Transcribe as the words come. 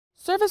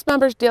Service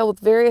members deal with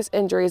various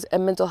injuries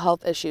and mental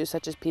health issues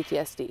such as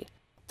PTSD.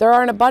 There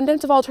are an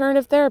abundance of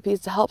alternative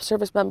therapies to help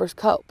service members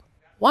cope.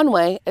 One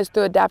way is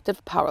through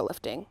adaptive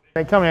powerlifting.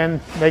 They come in,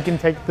 they can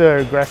take the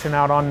aggression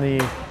out on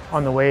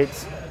the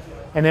weights,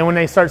 and then when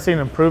they start seeing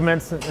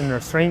improvements in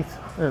their strength,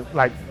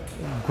 like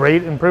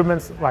great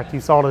improvements like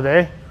you saw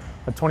today,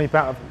 a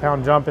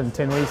 20-pound jump in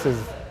 10 weeks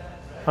is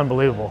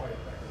unbelievable.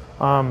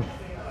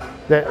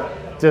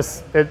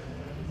 It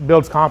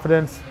builds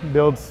confidence,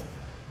 builds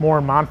more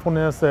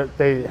mindfulness, that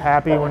they're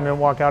happy when they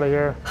walk out of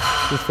here,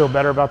 just feel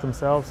better about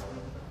themselves,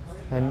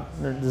 and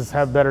just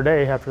have a better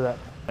day after that.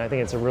 I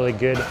think it's a really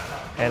good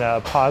and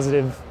a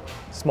positive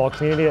small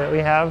community that we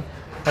have,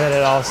 and then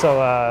it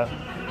also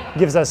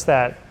gives us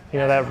that,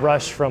 that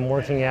rush from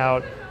working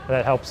out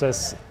that helps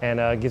us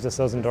and gives us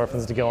those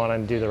endorphins to go on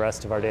and do the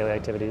rest of our daily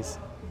activities.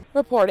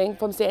 Reporting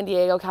from San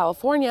Diego,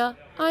 California,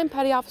 I'm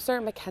Petty Officer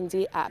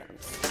Mackenzie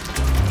Adams.